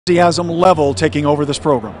Enthusiasm level taking over this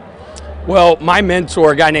program? Well, my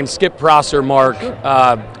mentor, a guy named Skip Prosser, Mark,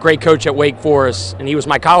 great coach at Wake Forest, and he was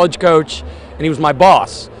my college coach, and he was my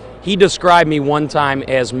boss. He described me one time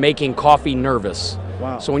as making coffee nervous.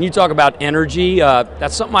 Wow. So when you talk about energy,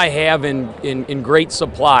 that's something I have in great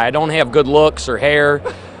supply. I don't have good looks or hair,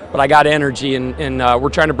 but I got energy, and we're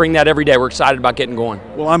trying to bring that every day. We're excited about getting going.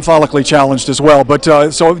 Well, I'm follically challenged as well, but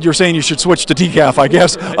so you're saying you should switch to decaf, I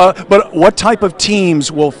guess. But what type of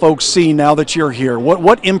teams will folks see now that you're here?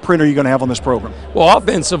 What imprint are you going to have on this program? Well,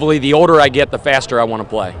 offensively, the older I get, the faster I want to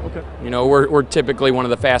play. Okay. You know, we're typically one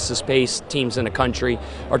of the fastest paced teams in the country.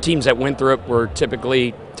 Our teams at Winthrop were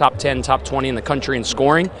typically top 10, top 20 in the country in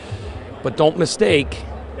scoring. But don't mistake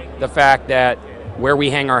the fact that where we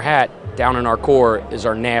hang our hat down in our core is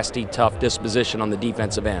our nasty, tough disposition on the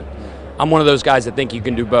defensive end. I'm one of those guys that think you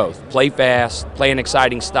can do both. Play fast, play an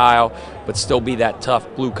exciting style, but still be that tough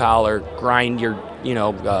blue-collar, grind your,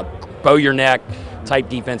 bow your neck type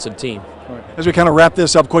defensive team. Right. As we kind of wrap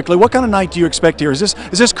this up quickly, what kind of night do you expect here? Is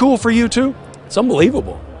this cool for you too? It's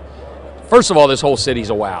unbelievable. First of all, this whole city's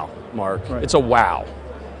a wow, Mark. Right. It's a wow.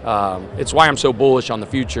 It's why I'm so bullish on the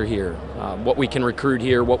future here, what we can recruit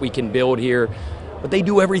here, what we can build here. But they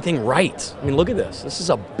do everything right. I mean, look at this. This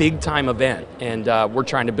is a big-time event, and we're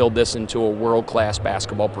trying to build this into a world-class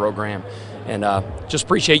basketball program. And just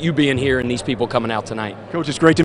appreciate you being here and these people coming out tonight. Coach, it's great to